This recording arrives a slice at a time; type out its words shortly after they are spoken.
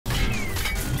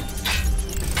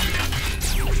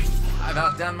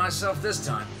outdone myself this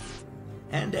time.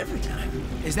 And every time.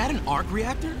 Is that an arc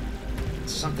reactor?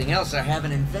 It's something else I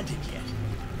haven't invented yet.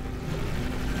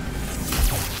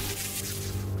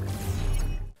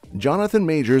 Jonathan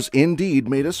Majors indeed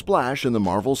made a splash in the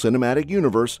Marvel Cinematic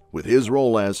Universe with his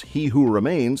role as He Who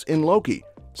Remains in Loki,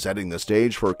 setting the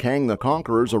stage for Kang the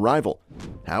Conqueror's arrival.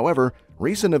 However,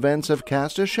 recent events have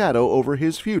cast a shadow over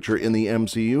his future in the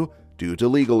MCU due to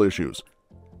legal issues.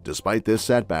 Despite this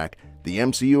setback, the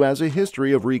MCU has a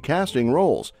history of recasting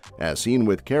roles, as seen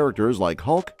with characters like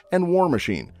Hulk and War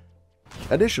Machine.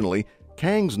 Additionally,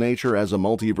 Kang's nature as a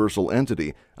multiversal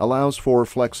entity allows for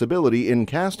flexibility in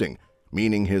casting,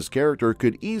 meaning his character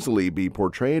could easily be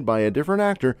portrayed by a different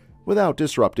actor without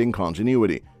disrupting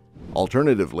continuity.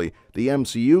 Alternatively, the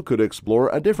MCU could explore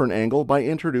a different angle by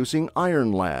introducing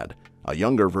Iron Lad, a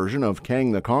younger version of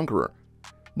Kang the Conqueror.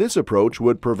 This approach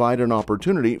would provide an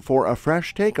opportunity for a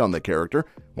fresh take on the character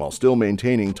while still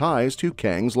maintaining ties to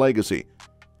Kang's legacy.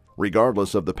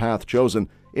 Regardless of the path chosen,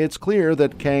 it's clear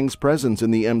that Kang's presence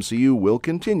in the MCU will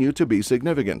continue to be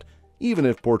significant, even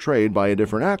if portrayed by a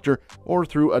different actor or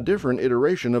through a different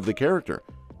iteration of the character.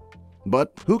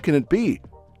 But who can it be?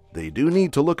 They do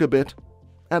need to look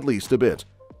at least a bit.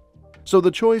 So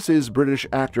the choice is British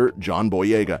actor John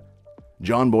Boyega.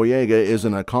 John Boyega is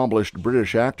an accomplished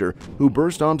British actor who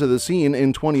burst onto the scene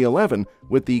in 2011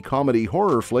 with the comedy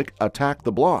horror flick Attack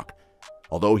the Block.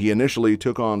 Although he initially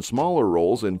took on smaller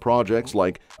roles in projects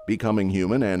like Becoming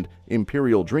Human and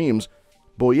Imperial Dreams,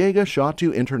 Boyega shot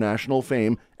to international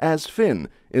fame as Finn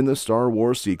in the Star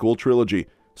Wars sequel trilogy,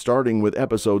 starting with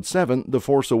Episode 7, The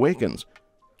Force Awakens.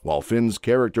 While Finn's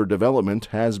character development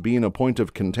has been a point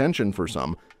of contention for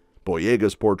some,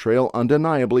 Boyega's portrayal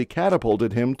undeniably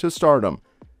catapulted him to stardom.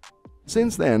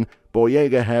 Since then,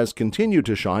 Boyega has continued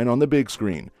to shine on the big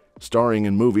screen, starring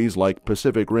in movies like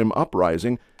Pacific Rim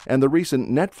Uprising and the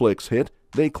recent Netflix hit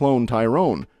They Clone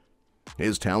Tyrone.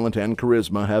 His talent and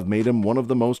charisma have made him one of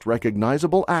the most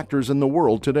recognizable actors in the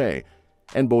world today,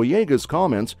 and Boyega's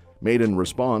comments, made in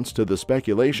response to the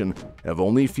speculation, have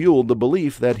only fueled the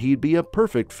belief that he'd be a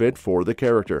perfect fit for the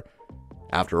character.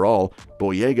 After all,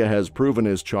 Boyega has proven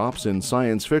his chops in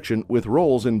science fiction with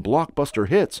roles in blockbuster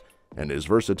hits, and his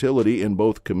versatility in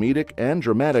both comedic and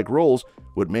dramatic roles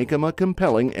would make him a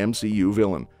compelling MCU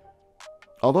villain.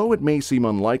 Although it may seem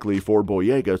unlikely for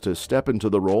Boyega to step into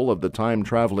the role of the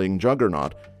time-traveling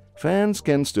juggernaut, fans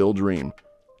can still dream.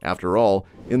 After all,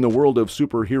 in the world of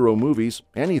superhero movies,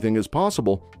 anything is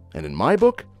possible, and in my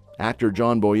book, actor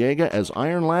John Boyega as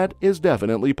Iron Lad is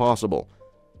definitely possible.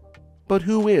 But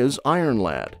who is Iron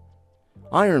Lad?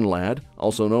 Iron Lad,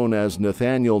 also known as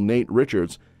Nathaniel Nate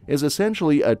Richards, is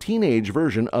essentially a teenage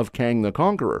version of Kang the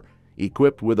Conqueror,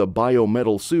 equipped with a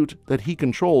biometal suit that he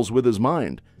controls with his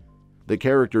mind. The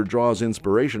character draws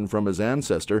inspiration from his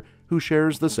ancestor, who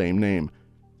shares the same name.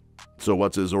 So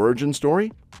what's his origin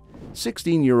story?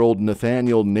 16-year-old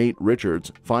Nathaniel Nate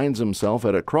Richards finds himself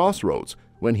at a crossroads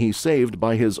when he's saved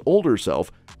by his older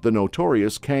self, the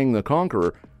notorious Kang the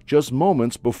Conqueror, just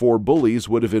moments before bullies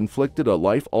would have inflicted a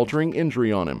life-altering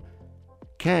injury on him.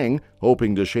 Kang,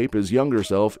 hoping to shape his younger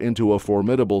self into a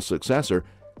formidable successor,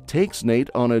 takes Nate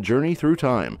on a journey through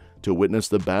time to witness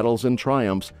the battles and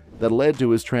triumphs that led to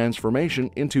his transformation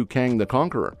into Kang the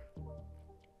Conqueror.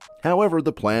 However,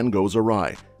 the plan goes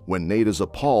awry when Nate is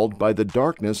appalled by the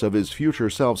darkness of his future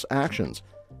self's actions.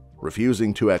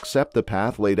 Refusing to accept the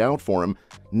path laid out for him,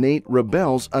 Nate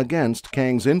rebels against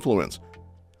Kang's influence.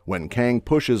 When Kang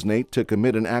pushes Nate to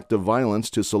commit an act of violence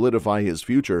to solidify his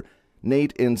future,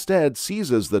 Nate instead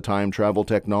seizes the time travel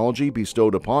technology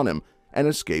bestowed upon him and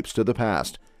escapes to the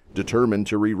past, determined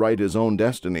to rewrite his own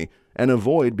destiny and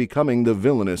avoid becoming the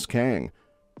villainous Kang.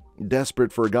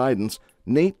 Desperate for guidance,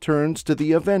 Nate turns to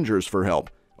the Avengers for help,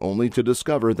 only to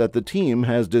discover that the team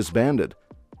has disbanded.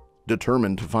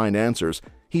 Determined to find answers,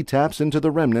 he taps into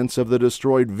the remnants of the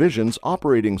destroyed Vision's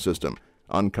operating system,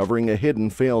 uncovering a hidden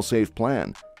fail-safe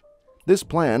plan. This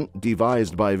plan,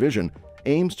 devised by Vision,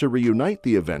 aims to reunite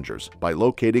the Avengers by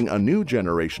locating a new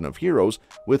generation of heroes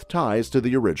with ties to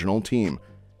the original team.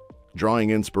 Drawing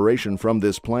inspiration from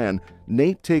this plan,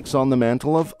 Nate takes on the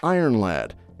mantle of Iron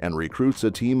Lad and recruits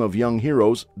a team of young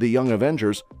heroes, the Young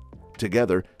Avengers.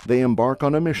 Together, they embark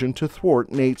on a mission to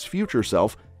thwart Nate's future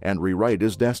self and rewrite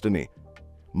his destiny.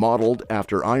 Modeled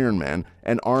after Iron Man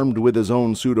and armed with his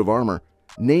own suit of armor,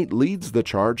 Nate leads the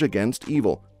charge against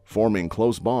evil, forming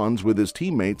close bonds with his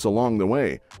teammates along the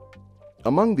way.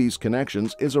 Among these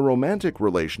connections is a romantic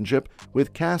relationship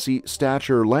with Cassie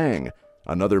Stature Lang,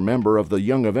 another member of the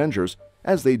Young Avengers,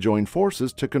 as they join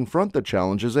forces to confront the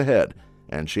challenges ahead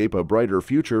and shape a brighter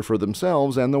future for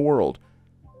themselves and the world.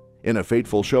 In a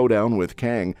fateful showdown with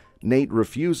Kang, Nate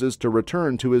refuses to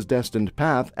return to his destined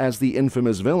path as the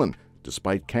infamous villain,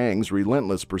 despite Kang's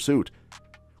relentless pursuit.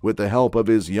 With the help of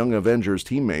his Young Avengers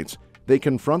teammates, they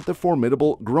confront the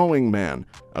formidable Growing Man,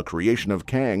 a creation of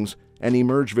Kang's, and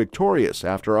emerge victorious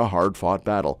after a hard-fought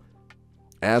battle.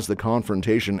 As the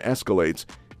confrontation escalates,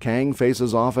 Kang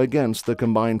faces off against the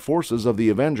combined forces of the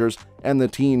Avengers and the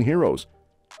teen heroes.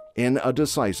 In a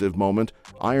decisive moment,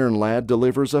 Iron Lad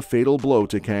delivers a fatal blow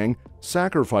to Kang,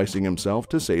 sacrificing himself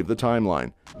to save the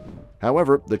timeline.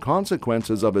 However, the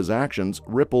consequences of his actions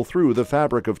ripple through the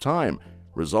fabric of time,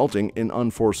 resulting in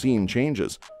unforeseen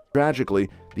changes. Tragically,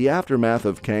 the aftermath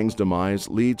of Kang's demise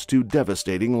leads to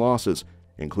devastating losses,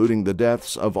 including the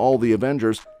deaths of all the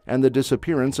Avengers and the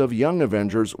disappearance of Young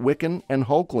Avengers Wiccan and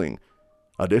Hulkling.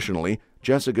 Additionally,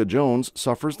 Jessica Jones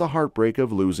suffers the heartbreak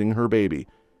of losing her baby.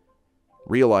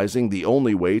 Realizing the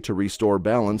only way to restore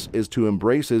balance is to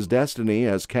embrace his destiny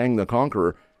as Kang the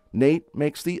Conqueror, Nate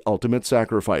makes the ultimate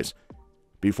sacrifice.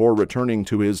 Before returning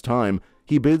to his time,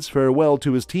 he bids farewell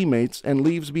to his teammates and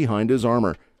leaves behind his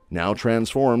armor, now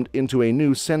transformed into a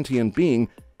new sentient being,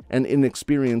 an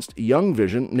inexperienced young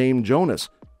Vision named Jonas.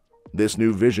 This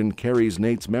new Vision carries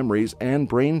Nate's memories and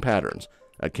brain patterns,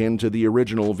 akin to the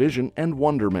original Vision and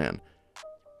Wonder Man.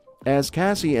 As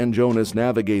Cassie and Jonas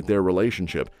navigate their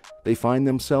relationship, they find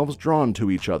themselves drawn to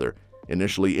each other,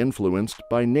 initially influenced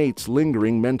by Nate's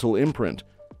lingering mental imprint.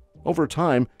 Over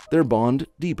time, their bond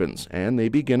deepens and they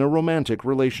begin a romantic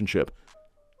relationship.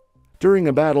 During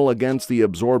a battle against the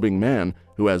Absorbing Man,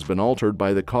 who has been altered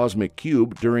by the Cosmic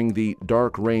Cube during the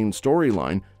Dark Reign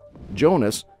storyline,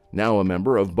 Jonas, now a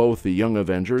member of both the Young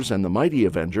Avengers and the Mighty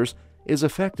Avengers, is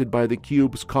affected by the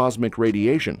cube's cosmic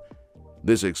radiation.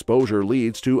 This exposure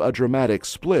leads to a dramatic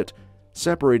split,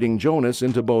 separating Jonas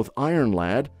into both Iron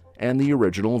Lad and the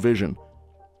original Vision.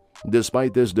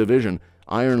 Despite this division,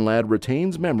 Iron Lad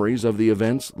retains memories of the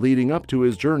events leading up to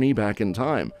his journey back in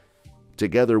time.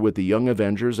 Together with the Young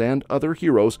Avengers and other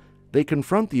heroes, they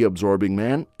confront the Absorbing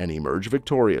Man and emerge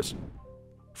victorious.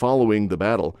 Following the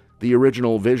battle, the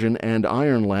original Vision and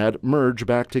Iron Lad merge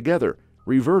back together,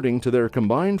 reverting to their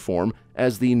combined form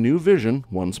as the new Vision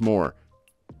once more.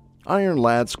 Iron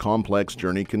Lad's complex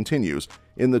journey continues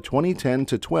in the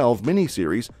 2010-12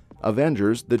 miniseries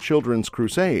Avengers: The Children's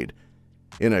Crusade.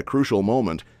 In a crucial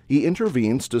moment, he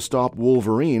intervenes to stop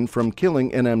Wolverine from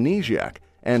killing an amnesiac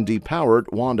and depowered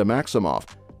Wanda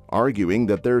Maximoff, arguing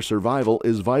that their survival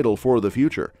is vital for the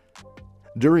future.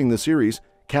 During the series,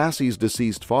 Cassie's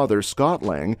deceased father, Scott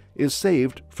Lang, is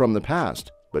saved from the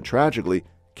past, but tragically,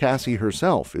 Cassie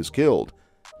herself is killed.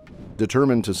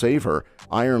 Determined to save her,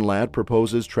 Iron Lad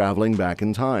proposes traveling back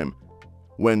in time.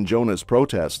 When Jonas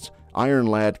protests, Iron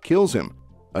Lad kills him,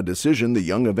 a decision the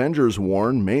Young Avengers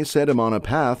warn may set him on a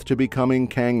path to becoming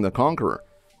Kang the Conqueror.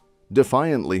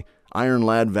 Defiantly, Iron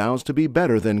Lad vows to be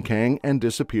better than Kang and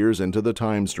disappears into the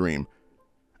time stream.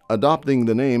 Adopting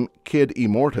the name Kid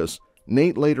Immortus,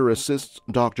 Nate later assists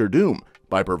Dr. Doom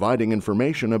by providing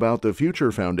information about the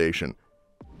Future Foundation.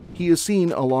 He is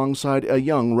seen alongside a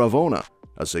young Ravonna,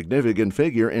 a significant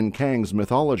figure in Kang's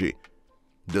mythology.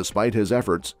 Despite his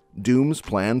efforts, Doom's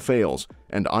plan fails,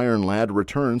 and Iron Lad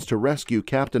returns to rescue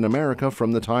Captain America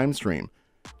from the time stream.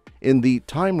 In the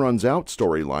Time Runs Out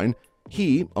storyline,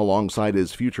 he, alongside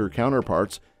his future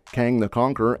counterparts, Kang the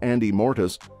Conqueror and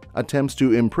Immortus, attempts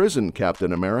to imprison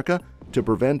Captain America to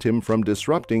prevent him from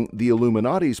disrupting the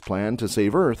Illuminati's plan to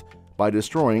save Earth by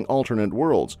destroying alternate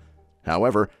worlds.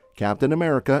 However, Captain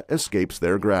America escapes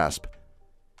their grasp.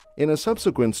 In a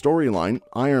subsequent storyline,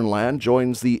 Iron Lad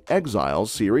joins the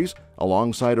Exiles series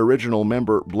alongside original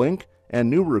member Blink and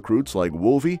new recruits like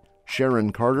Wolvie,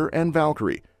 Sharon Carter, and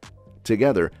Valkyrie.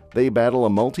 Together, they battle a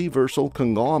multiversal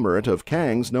conglomerate of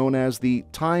Kangs known as the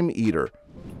Time Eater.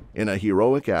 In a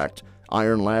heroic act,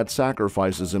 Iron Lad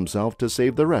sacrifices himself to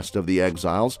save the rest of the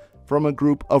Exiles from a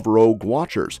group of rogue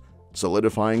Watchers,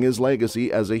 solidifying his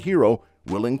legacy as a hero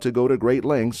willing to go to great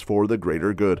lengths for the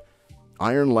greater good.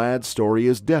 Iron Lad's story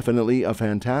is definitely a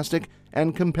fantastic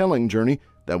and compelling journey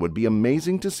that would be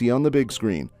amazing to see on the big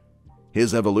screen.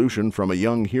 His evolution from a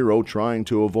young hero trying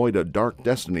to avoid a dark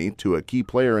destiny to a key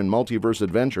player in multiverse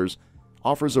adventures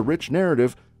offers a rich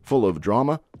narrative full of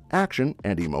drama, action,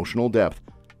 and emotional depth.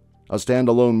 A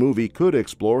standalone movie could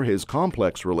explore his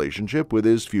complex relationship with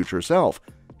his future self,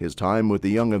 his time with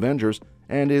the Young Avengers,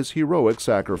 and his heroic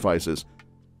sacrifices.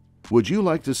 Would you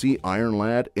like to see Iron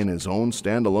Lad in his own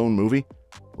standalone movie?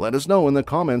 Let us know in the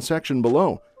comments section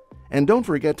below. And don't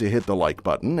forget to hit the like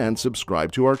button and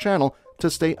subscribe to our channel to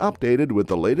stay updated with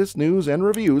the latest news and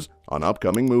reviews on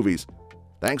upcoming movies.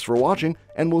 Thanks for watching,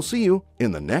 and we'll see you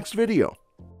in the next video.